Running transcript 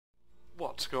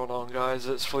What's going on, guys?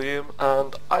 It's Flame,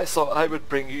 and I thought I would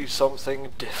bring you something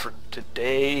different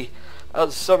today.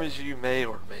 As some of you may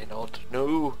or may not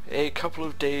know, a couple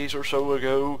of days or so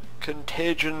ago,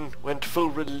 Contagion went full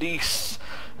release,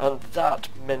 and that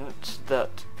meant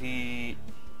that the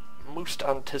most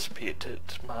anticipated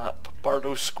map,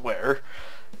 Barlowe Square,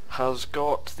 has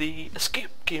got the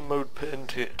escape game mode put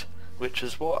into it, which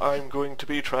is what I'm going to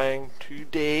be trying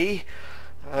today.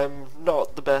 I'm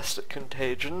not the best at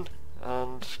Contagion,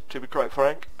 and to be quite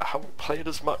frank, I haven't played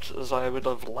as much as I would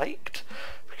have liked,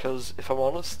 because if I'm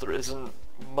honest, there isn't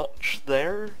much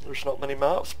there. There's not many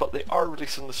maps, but they are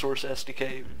releasing the Source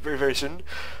SDK very, very soon,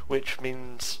 which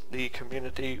means the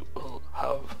community will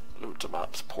have loads of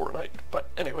maps pouring out.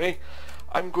 But anyway,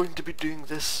 I'm going to be doing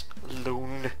this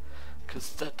alone,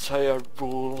 because that's how I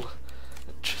roll.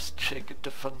 Just checking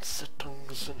defense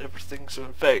settings and everything, so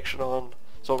infection on.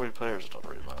 Zombie players, it doesn't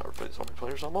really matter, but zombie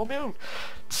players I'm on my own.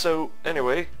 So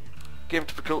anyway, game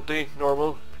difficulty,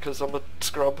 normal, because I'm a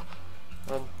scrub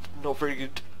and not very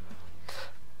good.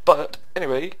 But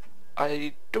anyway,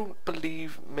 I don't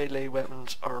believe melee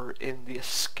weapons are in the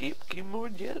escape game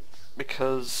mode yet,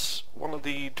 because one of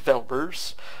the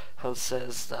developers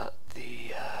says that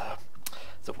the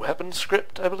weapon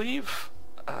script, I believe,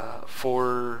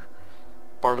 for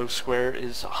Barlowe Square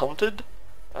is haunted,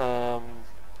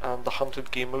 and the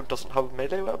haunted game mode doesn't have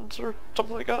melee weapons or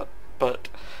something like that. But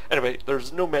anyway,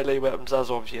 there's no melee weapons as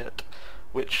of yet,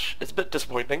 which is a bit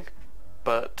disappointing,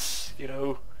 but you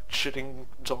know, shooting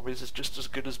zombies is just as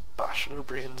good as bashing their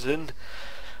brains in.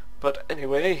 But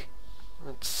anyway,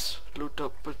 let's load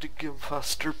up the game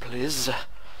faster, please. It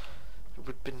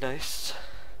would be nice.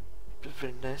 It would be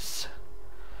very nice.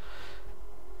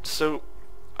 So,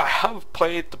 I have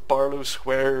played the Barlowe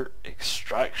Square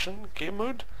Extraction game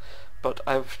mode, but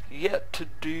I've yet to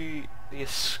do the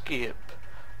escape,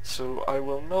 so I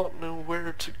will not know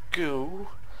where to go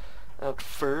at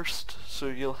first, so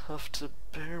you'll have to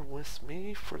bear with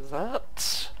me for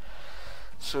that.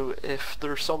 So if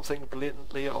there's something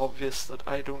blatantly obvious that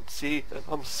I don't see, then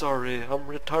I'm sorry, I'm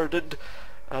retarded,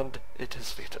 and it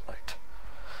is late at night.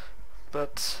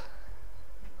 But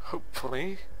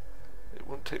hopefully it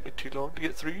won't take me too long to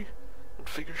get through and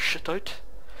figure shit out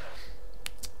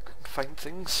and find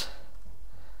things.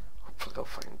 Hopefully I'll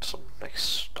find some nice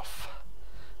stuff.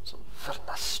 Some very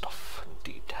nice stuff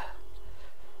indeed.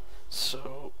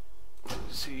 So, let me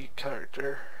see,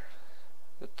 character.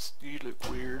 You look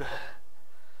weird.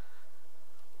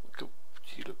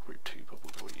 You look weird too,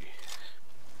 bubblegum.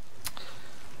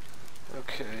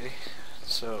 Okay,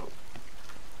 so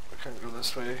I can't go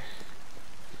this way.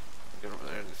 Get over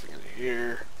there, anything in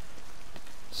here.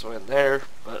 So in there,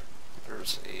 but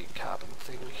there's a cabin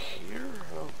thing here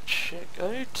I'll check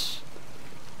out.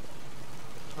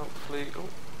 Hopefully, oh,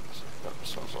 no,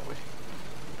 it's not zombie.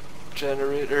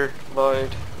 Generator, loud.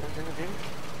 Anything in here?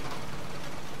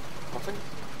 Nothing?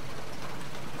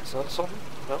 Is that something?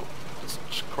 No, it's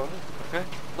just corner. Okay,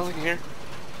 nothing here.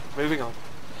 Moving on.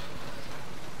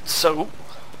 So,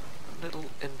 little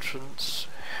entrance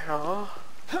here. Well,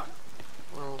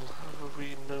 have a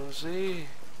wee nosy.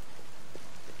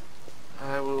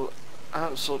 I will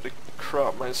absolutely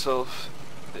crap myself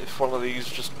if one of these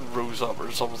just rose up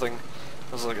or something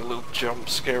as like a little jump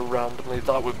scare randomly.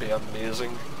 That would be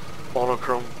amazing.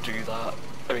 Monochrome do that.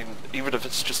 I mean, even if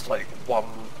it's just like one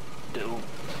little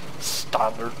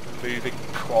standard moving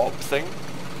crop thing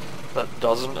that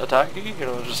doesn't attack you, you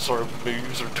know, just sort of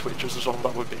moves or twitches or something,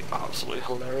 that would be absolutely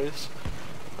hilarious.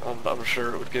 And I'm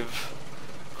sure it would give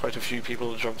quite a few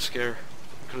people a jump scare,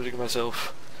 including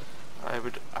myself. I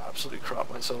would absolutely crap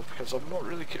myself because I'm not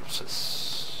really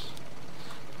curious.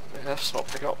 F's not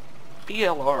pick up.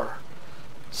 BLR.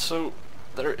 So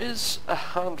there is a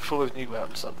handful of new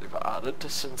weapons that they've added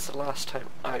since the last time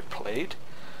I played.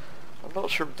 I'm not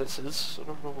sure what this is. I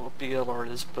don't know what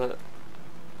BLR is, but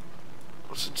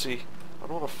let's see. I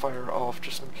don't want to fire it off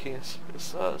just in case.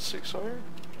 Is that a 6-hour?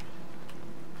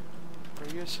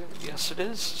 Are you saying? Yes, it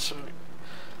is. So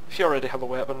if you already have a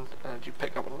weapon and you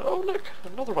pick up one, oh look,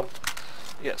 another one.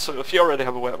 Yeah, so if you already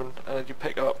have a weapon and you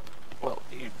pick up, well,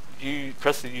 you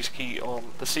press the use key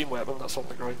on the same weapon that's on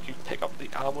the ground, you pick up the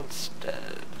ammo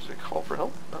instead. Is it call for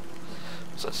help? No.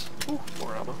 What's this? Ooh,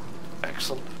 more ammo.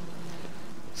 Excellent.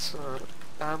 So,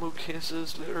 ammo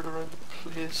cases littered around the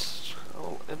place,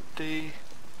 all empty.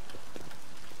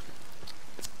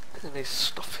 Any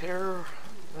stuff here?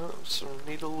 No, some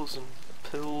needles and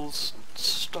pills and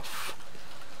stuff.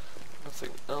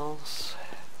 Nothing else.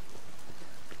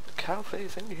 Cafe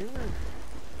thing here.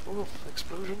 Oh,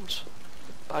 explosions.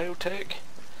 Biotech.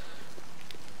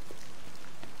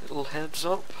 Little heads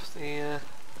up. The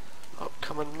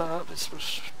upcoming map is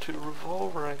supposed to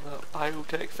revolve around that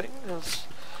biotech thing, as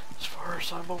far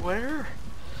as I'm aware.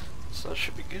 So that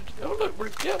should be good. Oh look, we're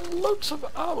getting loads of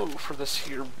ammo for this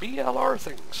here BLR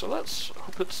thing, so let's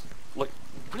hope it's like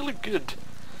really good.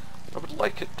 I would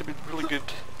like it to be really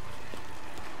good.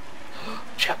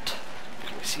 Jet!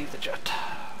 Can we see the jet?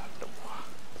 No.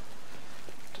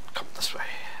 Didn't come this way.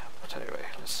 But anyway,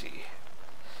 let's see.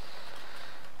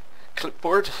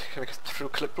 Clipboard. Can I get through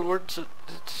clipboards at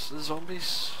the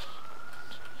zombies?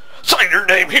 Sign your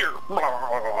name here!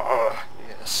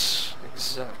 Yes,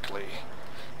 exactly.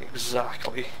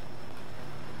 Exactly.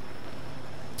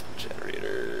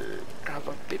 Generator. Have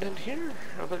I been in here?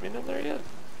 Have I been in there yet?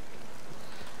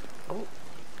 Oh,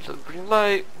 little green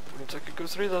light. Means I could go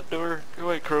through that door. Go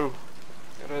away, crow.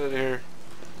 Get out of here.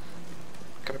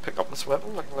 Can I pick up this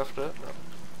weapon? I can lift it. No.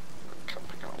 I can't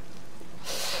pick up.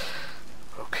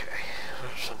 Okay.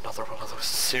 There's another one of those.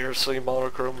 Seriously,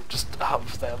 Monochrome. Just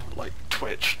have them, like,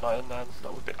 twitch now and then.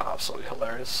 That would be absolutely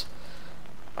hilarious.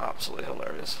 Absolutely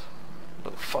hilarious.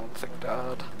 Little fun thing to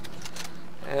add.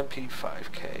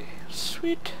 MP5K.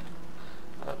 Sweet.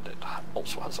 And it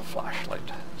also has a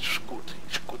flashlight. It's good.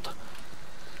 It's good.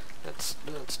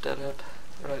 It's dead end.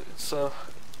 Right, it's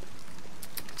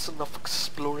enough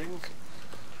exploring.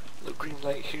 Little green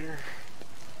light here.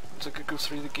 So I could go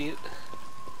through the gate.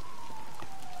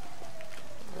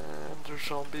 And there's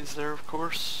zombies there, of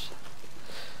course.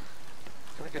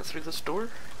 Can I get through this door?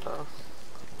 No.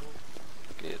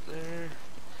 Gate there.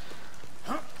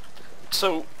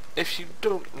 So, if you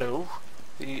don't know,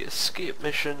 the escape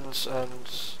missions and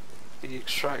the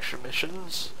extraction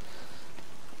missions,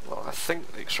 well, I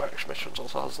think the extraction missions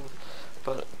also has them,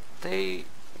 but they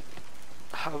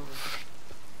have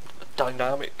a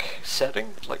dynamic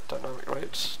setting, like dynamic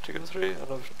routes to go through,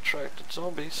 and I've attracted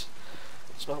zombies.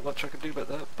 There's not much I can do about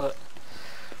that, but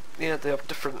yeah, they have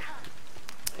different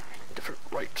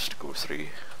routes to go through.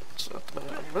 So at the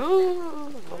minute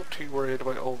I'm not too worried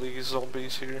about all these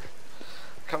zombies here.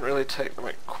 Can't really take them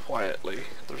out quietly.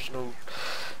 There's no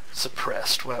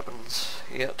suppressed weapons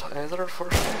yet either,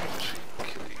 unfortunately.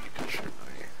 Kill you, you can shoot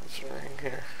me. Is there anything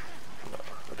here? No,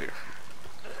 I do.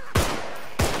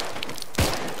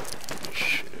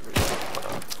 Shoot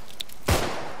everything.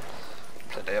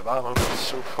 Plenty of ammo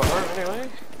so far, anyway.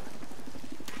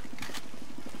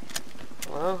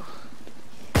 Well,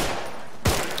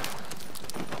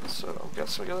 so I'm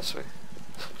guessing we go this way.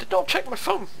 Did not check my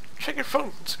phone! Check your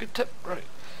phone, it's a good tip. Right,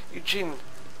 Eugene,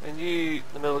 I knew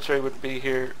the military wouldn't be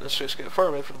here. Let's just get far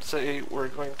away from the city. We're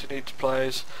going to need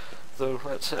supplies. Though,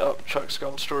 let's hit up Chuck's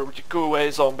gun store. Would you go away,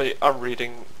 zombie? I'm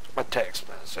reading my text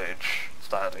message.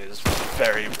 That is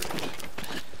very rude.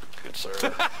 Good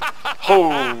sir.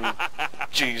 Oh,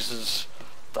 Jesus.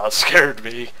 That scared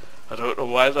me. I don't know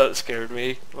why that scared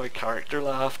me. My character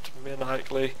laughed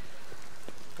maniacally.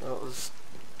 That was...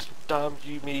 damn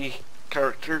you me.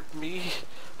 Character me.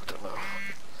 I don't know.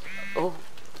 Oh.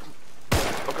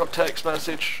 I've got text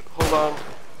message. Hold on.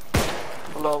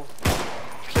 Hold on.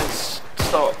 Please.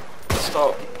 Stop.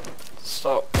 Stop.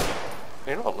 Stop.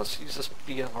 You know what? Let's use this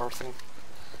BLR thing.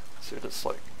 See what it's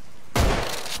like.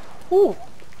 Woo!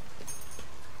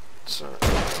 So...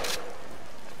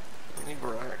 we need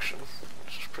more action.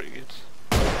 Which is pretty good.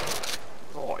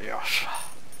 Oh yes.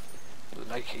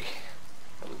 Likey.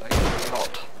 I like it a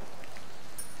lot.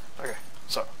 Okay,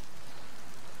 so.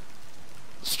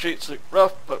 The streets look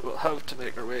rough, but we'll have to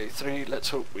make our way through. Let's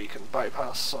hope we can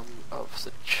bypass some of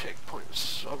the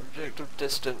checkpoints. Objective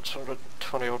distance, sort of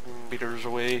 20 odd meters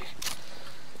away.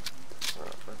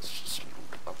 Let's just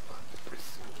load up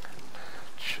everything and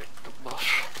check the bus.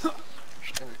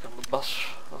 There's anything on the bus.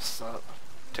 What's that?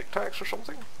 Tic Tacs or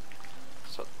something?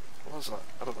 What is that?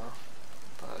 I don't know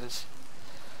what that is.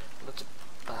 Lots of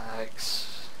bags.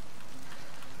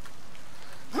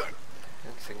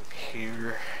 Anything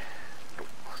here?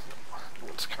 No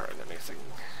one's carrying anything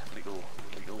legal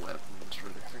weapons or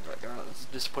anything like that. It's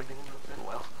disappointing.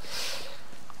 Well,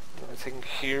 anything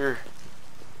here?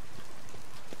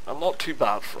 I'm not too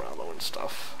bad for ammo and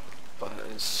stuff, but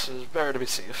it's better to be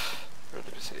safe. Better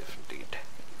to be safe indeed.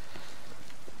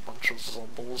 Bunch of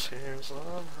zombies here as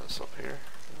well. That's up here.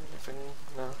 Anything?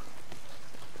 No.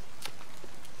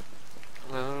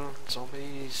 Hello,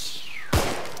 zombies.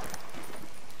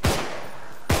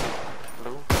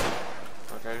 Hello?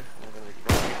 Okay, I'm gonna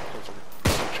ignore you because I'm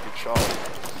such a good shot.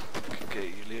 I can get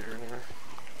you later anyway.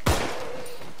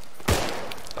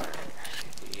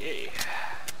 Yeah.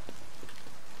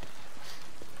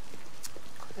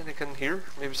 Anything here?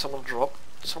 Maybe someone dropped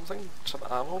something? Some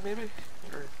ammo maybe?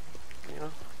 Or, you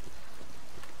know?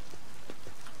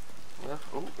 No?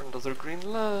 Oh, another green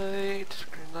light.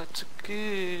 Green lights are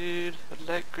good. I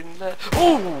like green light.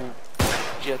 Oh!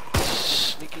 You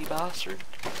sneaky bastard.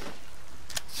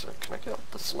 So, can I get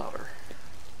up this ladder?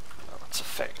 Oh, it's a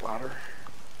fake ladder.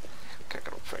 Can't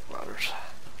get up fake ladders.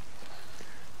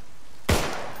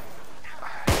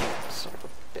 Son of a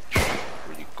bitch.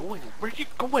 Where are you going? Where are you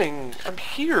going? I'm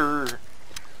here!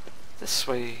 This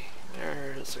way.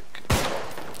 There's a good...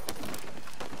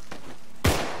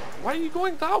 Why are you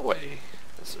going that way?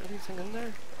 Is there anything in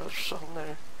there? Oh, there's something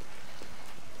there.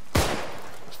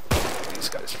 Let's do these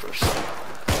guys first.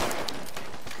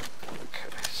 Okay,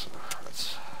 so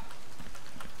let's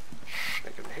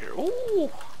sneak in here.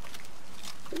 Ooh!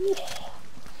 Ooh!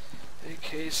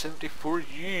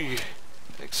 AK-74U.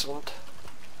 Excellent.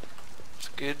 It's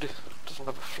good. Doesn't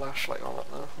have a flashlight on it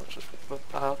though, which is a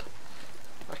bit bad.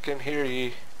 I can hear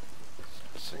you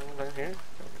singing down here.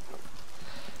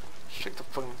 Shake the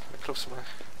phone. How close am I?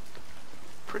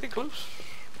 Pretty close.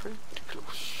 Pretty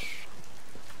close.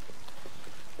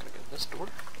 Can I get in this door?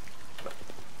 No.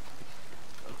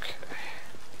 Okay.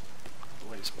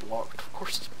 Oh, it's blocked. Of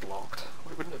course it's blocked.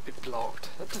 Why wouldn't it be blocked?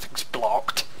 Everything's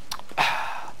blocked.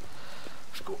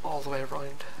 Let's go all the way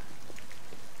around.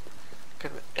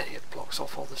 Kind of an idiot blocks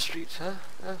off all the streets, huh?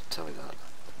 Tell me that.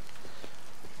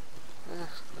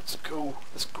 Let's go.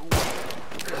 Let's go.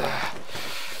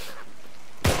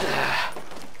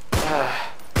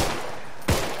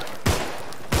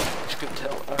 As you can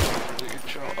tell, I did a really good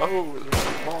job. Oh, there's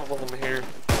a lot of them here.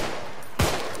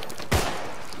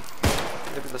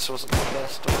 Maybe this wasn't the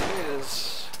best of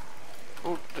ideas.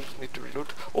 Oh, I just need to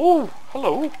reload. Oh,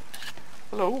 hello.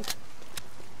 Hello.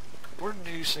 Where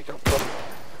did you sneak up from?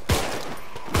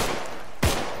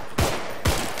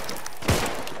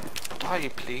 Die,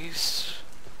 please.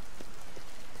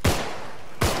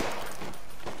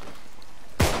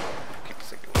 Keep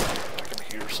thinking I can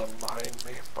hear something behind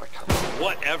me, but I can't.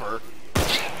 Whatever.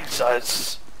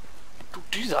 Jesus! Don't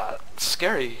do that. It's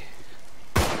scary.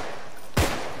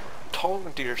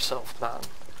 Talking to yourself, man.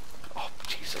 Oh,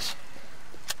 Jesus.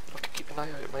 I have to keep an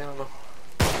eye out, man. I know.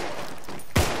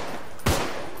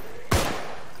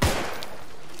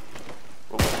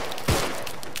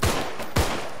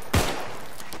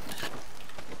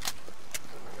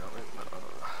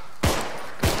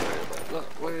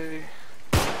 That way.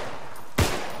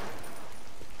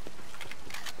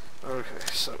 Okay,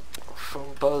 so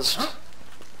phone buzzed.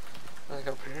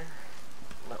 Anything up here?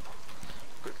 No.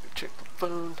 Quickly check the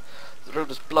phone. The road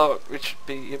is blocked. We should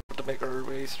be able to make our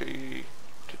way through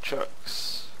to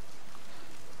Chuck's.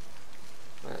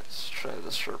 Let's try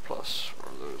the surplus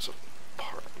or those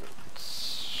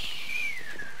apartments.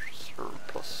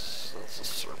 Surplus. That's a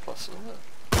surplus, isn't it?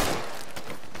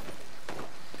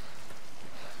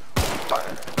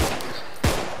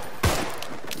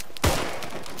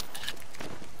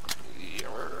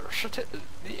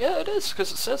 Yeah, it is,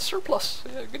 because it says surplus.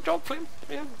 Yeah, good job, Flame.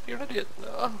 Yeah, you're an idiot.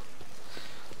 No.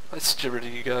 That's stupid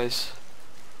of you guys.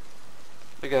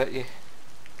 Look at you.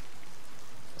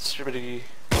 That's stupid of you.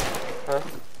 Huh?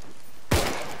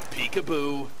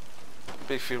 Peekaboo.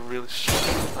 They feel really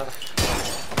stupid.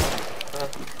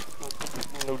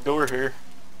 No door here.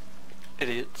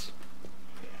 Idiots.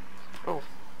 Oh.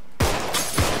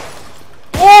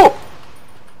 Oh!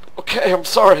 Okay, I'm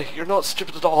sorry. You're not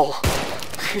stupid at all.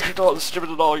 You're not stupid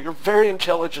at all. You're very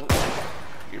intelligent.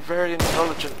 You're very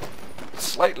intelligent.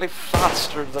 Slightly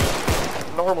faster than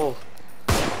normal.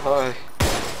 Aye.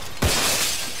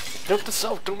 Note to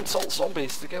self, don't insult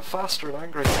zombies. They get faster and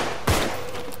angry.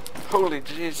 Holy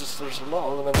Jesus, there's a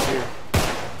lot of them in here.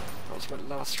 That was my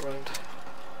last round.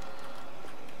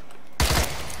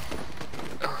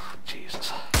 Oh,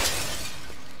 Jesus.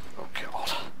 Oh,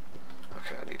 God.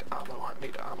 Okay, I need ammo. I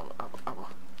need ammo.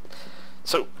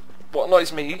 So, what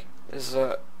annoys me is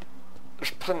that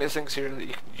there's plenty of things here that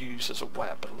you can use as a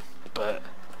weapon, but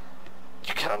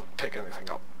you can't pick anything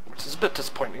up, which is a bit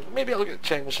disappointing. Maybe I'll get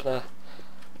changed in a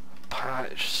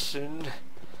patch soon,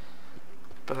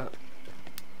 but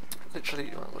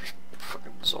literally, well, there's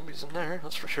fucking zombies in there,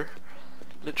 that's for sure.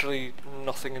 Literally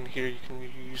nothing in here you can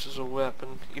use as a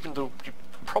weapon, even though you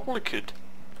probably could,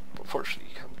 but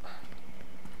unfortunately you can't.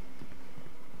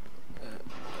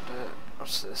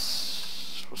 What's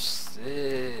this? What's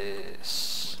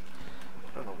this?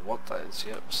 I don't know what that is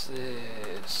yet. What's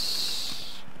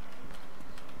this?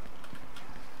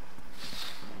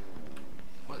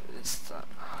 What is that?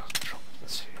 I'll drop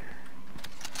this here.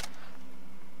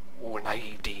 Oh, an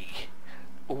ID.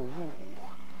 Ooh.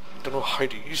 Don't know how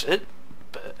to use it,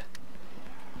 but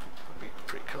that'd be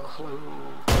pretty cool. Hello.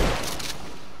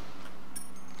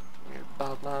 You're a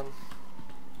bad man.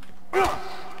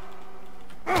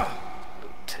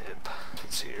 Tip.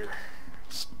 here.